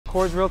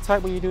Core's real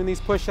tight when you're doing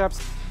these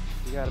push-ups.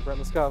 You got it, Brett,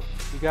 let's go.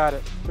 You got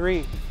it.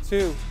 3,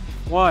 2,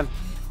 1.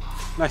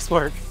 Nice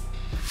work.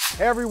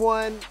 Hey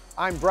everyone,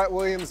 I'm Brett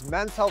Williams,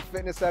 Men's Health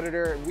Fitness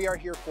Editor, and we are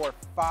here for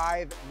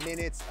 5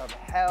 minutes of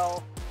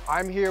hell.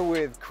 I'm here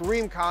with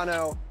Kareem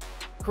Kano.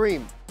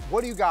 Kareem,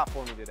 what do you got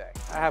for me today?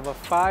 I have a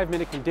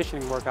 5-minute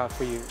conditioning workout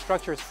for you. The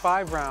structure is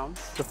 5 rounds.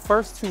 The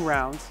first 2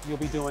 rounds, you'll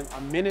be doing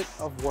a minute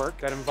of work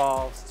that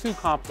involves 2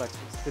 complexes.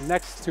 The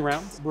next 2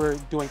 rounds, we're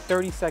doing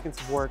 30 seconds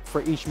of work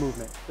for each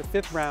movement. The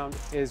 5th round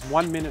is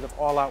 1 minute of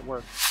all-out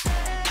work.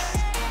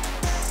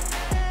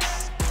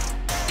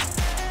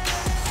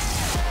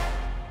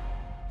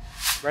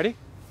 Ready?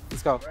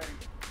 Let's go. Ready.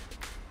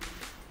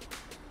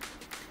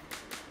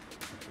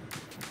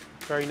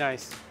 Very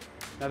nice.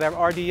 Now that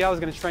RDL is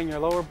going to train your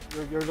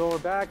lower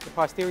back, the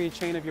posterior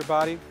chain of your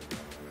body.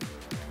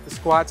 The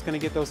squat's going to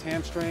get those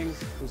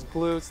hamstrings, those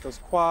glutes, those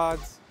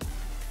quads.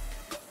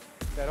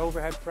 That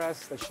overhead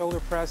press, that shoulder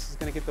press is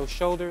going to get those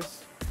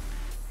shoulders,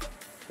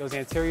 those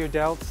anterior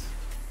delts.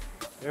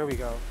 There we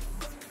go.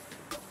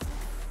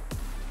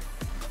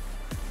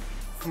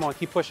 Come on,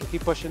 keep pushing,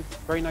 keep pushing.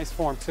 Very nice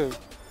form too.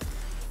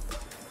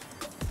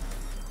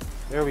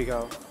 There we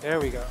go, there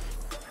we go.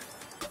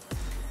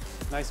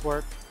 Nice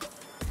work.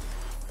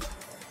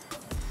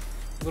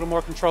 A little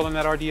more control in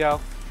that RDL.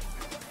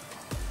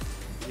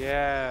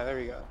 Yeah, there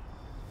we go.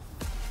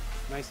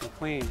 Nice and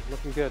clean,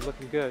 looking good,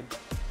 looking good.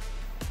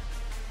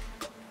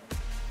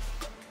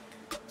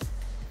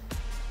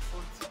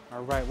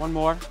 All right, one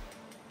more.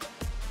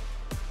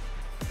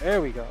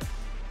 There we go.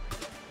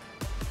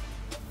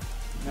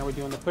 Now we're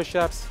doing the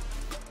push-ups.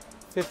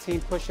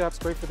 15 push-ups,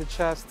 great for the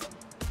chest,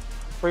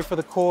 great for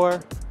the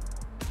core.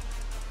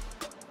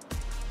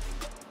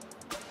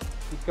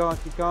 Keep going,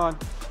 keep going.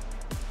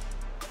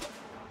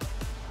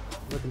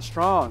 Looking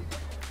strong.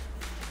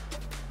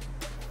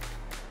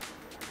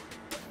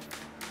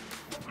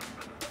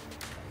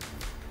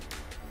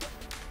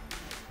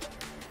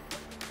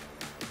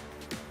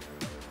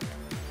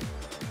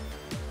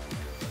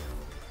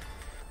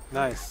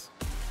 Nice.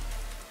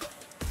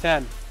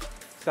 10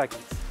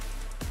 seconds.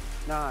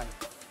 9,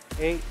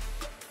 8,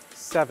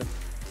 7,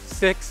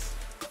 6,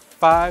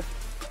 5,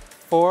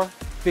 4.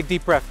 Big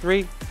deep breath.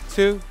 3,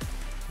 2,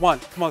 1.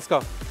 Come on, let's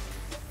go.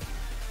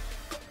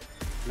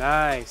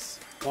 Nice.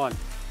 1.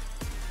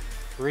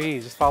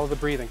 Breathe. Just follow the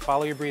breathing.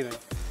 Follow your breathing.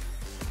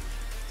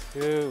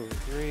 2,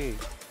 3,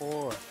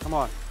 4. Come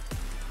on.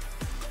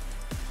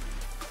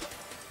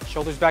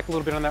 Shoulders back a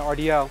little bit on that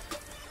RDL.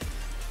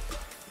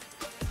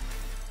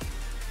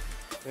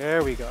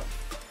 There we go.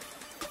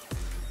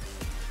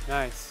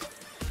 Nice.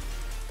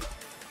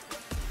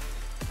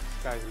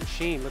 This guy's a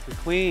machine, looking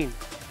clean.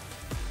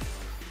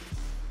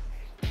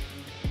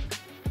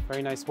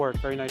 Very nice work,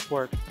 very nice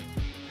work.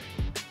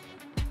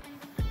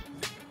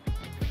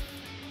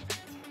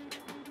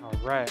 All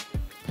right.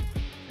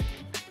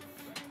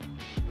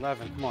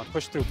 11, come on,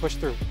 push through, push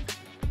through.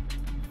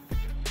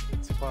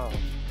 12,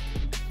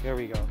 there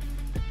we go.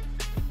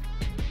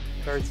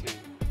 13,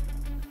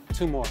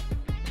 2 more.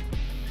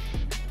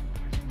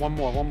 One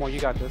more, you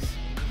got this.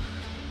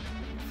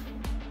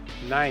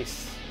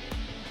 Nice,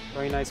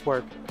 very nice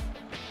work.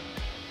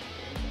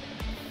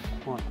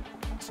 1,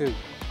 2,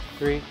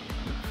 3,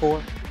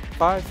 4,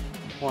 5.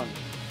 1,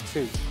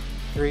 2,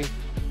 3,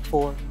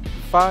 4,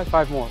 5.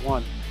 5 more.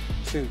 1,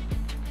 2,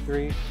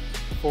 3,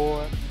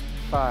 4,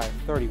 5.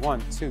 30.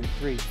 1, 2,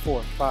 3,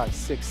 4, 5,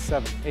 6,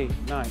 7, 8,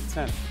 9,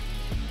 10.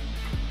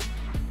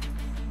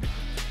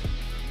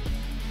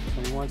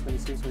 21,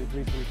 22,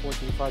 23, 24,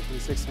 25,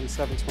 26,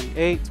 27,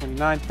 28,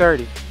 29,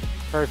 30.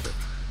 Perfect.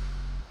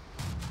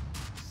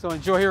 So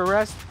enjoy your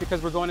rest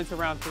because we're going into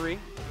round 3.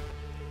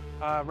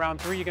 Round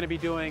 3, you're going to be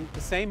doing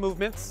the same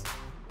movements,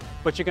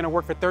 but you're going to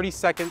work for 30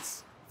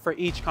 seconds for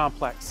each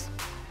complex.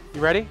 You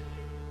ready?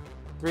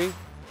 3,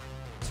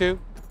 2,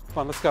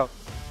 1, let's go.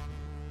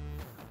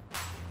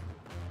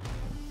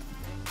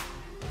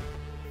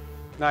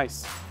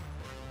 Nice.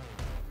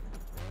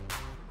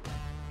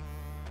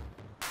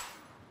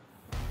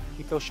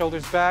 Keep those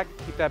shoulders back.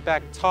 Keep that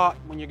back taut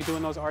when you're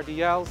doing those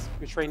RDLs.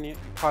 You're training your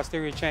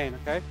posterior chain,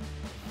 okay?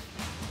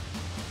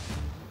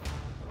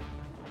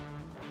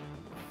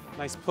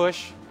 Nice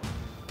push.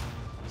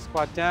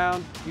 Squat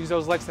down. Use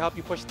those legs to help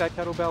you push that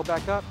kettlebell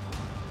back up.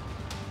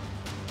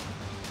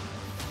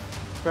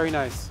 Very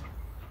nice.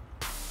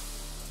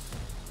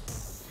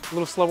 A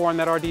little slower on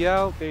that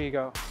RDL. There you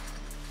go.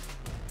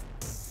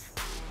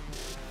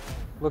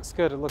 Looks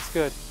good, it looks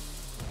good.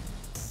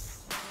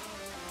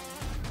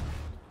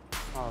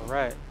 All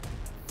right.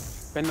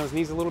 Bend those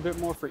knees a little bit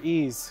more for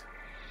ease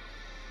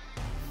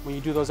when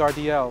you do those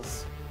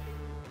RDLs.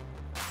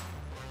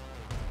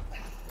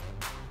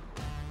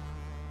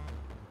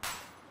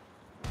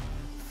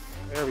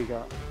 There we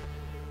go.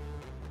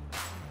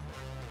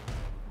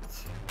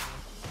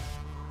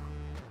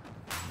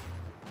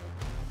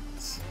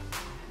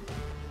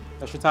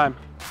 That's your time.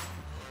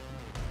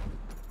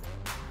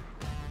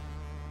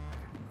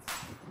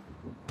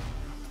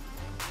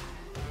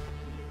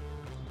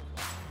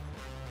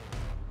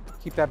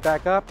 Keep that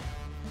back up.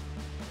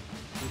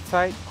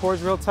 tight.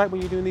 Core's real tight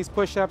when you're doing these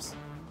push-ups.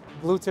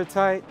 Glutes are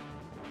tight.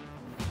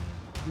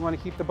 You want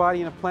to keep the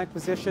body in a plank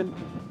position.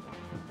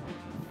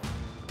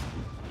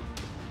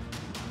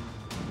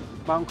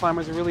 Mountain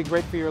climbers are really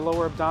great for your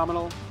lower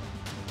abdominal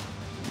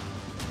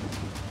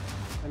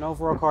and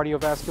overall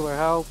cardiovascular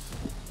health.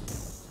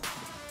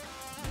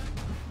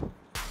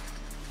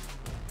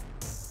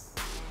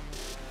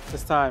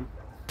 This time.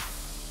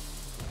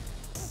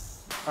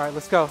 All right,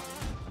 let's go.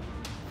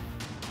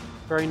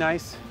 Very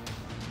nice.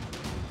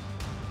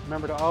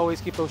 Remember to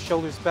always keep those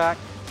shoulders back,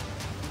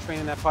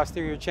 training that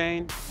posterior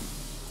chain.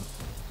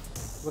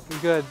 Looking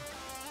good.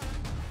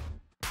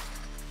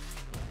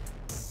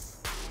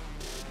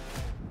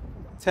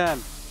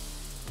 10.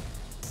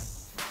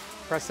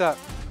 Press up.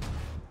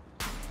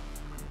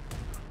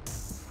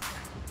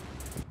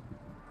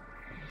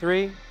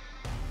 3,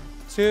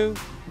 2,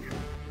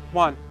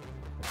 1.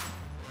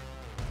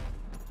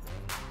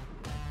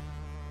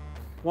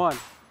 1,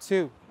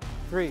 2,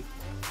 3,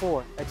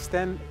 4.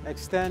 Extend,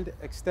 extend,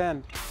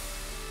 extend.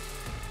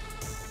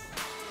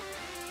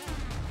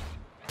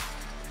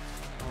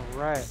 All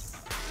right.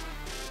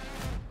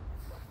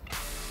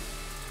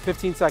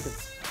 15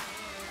 seconds.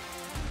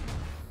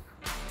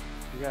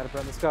 You got it,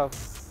 Brett. Let's go.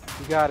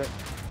 You got it.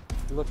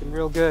 You're looking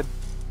real good.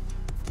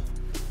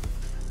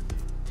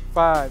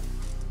 5,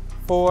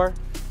 4,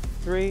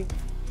 3,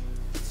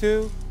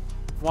 2,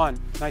 1.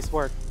 Nice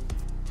work.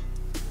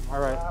 All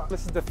right. Wow.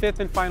 This is the 5th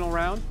and final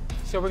round.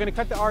 So we're going to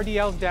cut the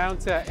RDLs down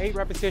to 8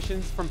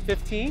 repetitions from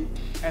 15,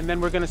 and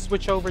then we're going to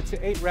switch over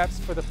to 8 reps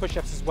for the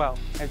push-ups as well,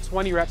 and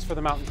 20 reps for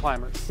the mountain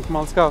climbers. Come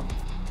on, let's go.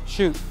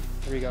 Shoot.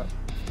 Here we go.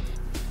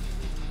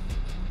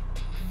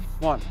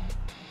 1.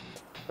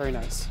 Very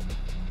nice.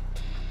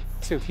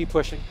 2. Keep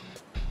pushing.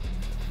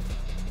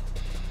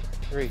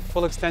 3.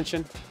 Full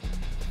extension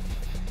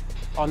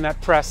on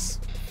that press.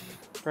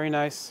 Very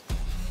nice.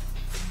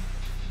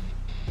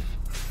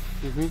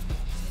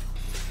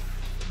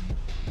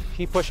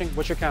 Keep pushing.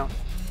 What's your count?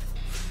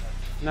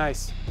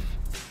 Nice.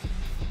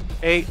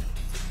 8.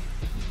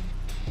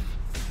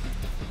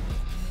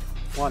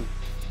 1,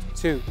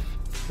 2,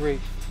 3,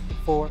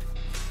 4,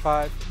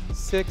 5,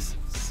 6,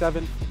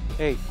 7,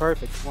 8.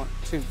 Perfect. 1,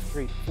 2,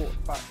 3, 4,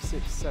 5,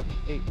 6, 7,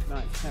 8,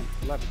 9, 10,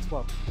 11,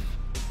 12.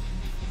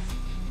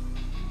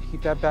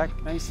 Keep that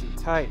back nice and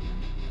tight.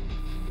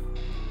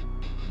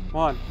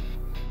 1.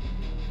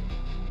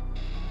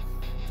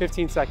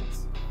 15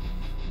 seconds.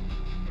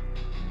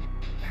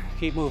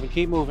 Keep moving,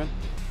 keep moving.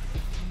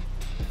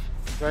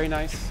 Very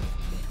nice.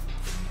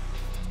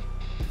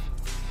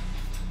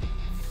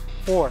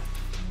 4,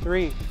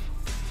 3,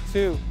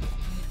 2,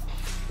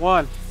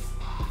 1.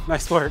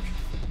 Nice work.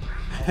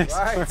 Nice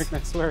work,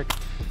 nice work,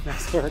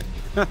 nice work.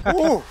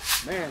 Ooh,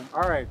 man,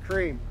 all right,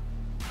 Kareem.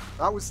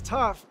 That was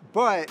tough,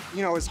 but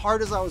you know, as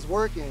hard as I was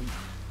working,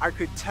 I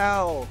could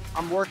tell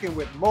I'm working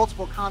with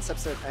multiple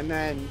concepts, and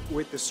then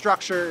with the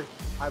structure,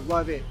 I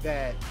love it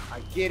that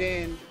I get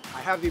in,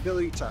 I have the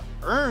ability to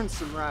earn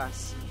some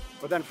rest,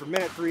 but then from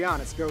minute 3 on,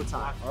 it's go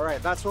time. All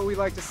right, that's what we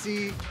like to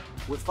see.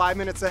 With 5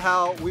 minutes of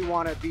hell, we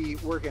want to be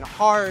working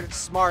hard,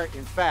 smart,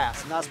 and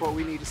fast, and that's what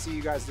we need to see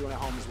you guys doing at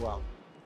home as well.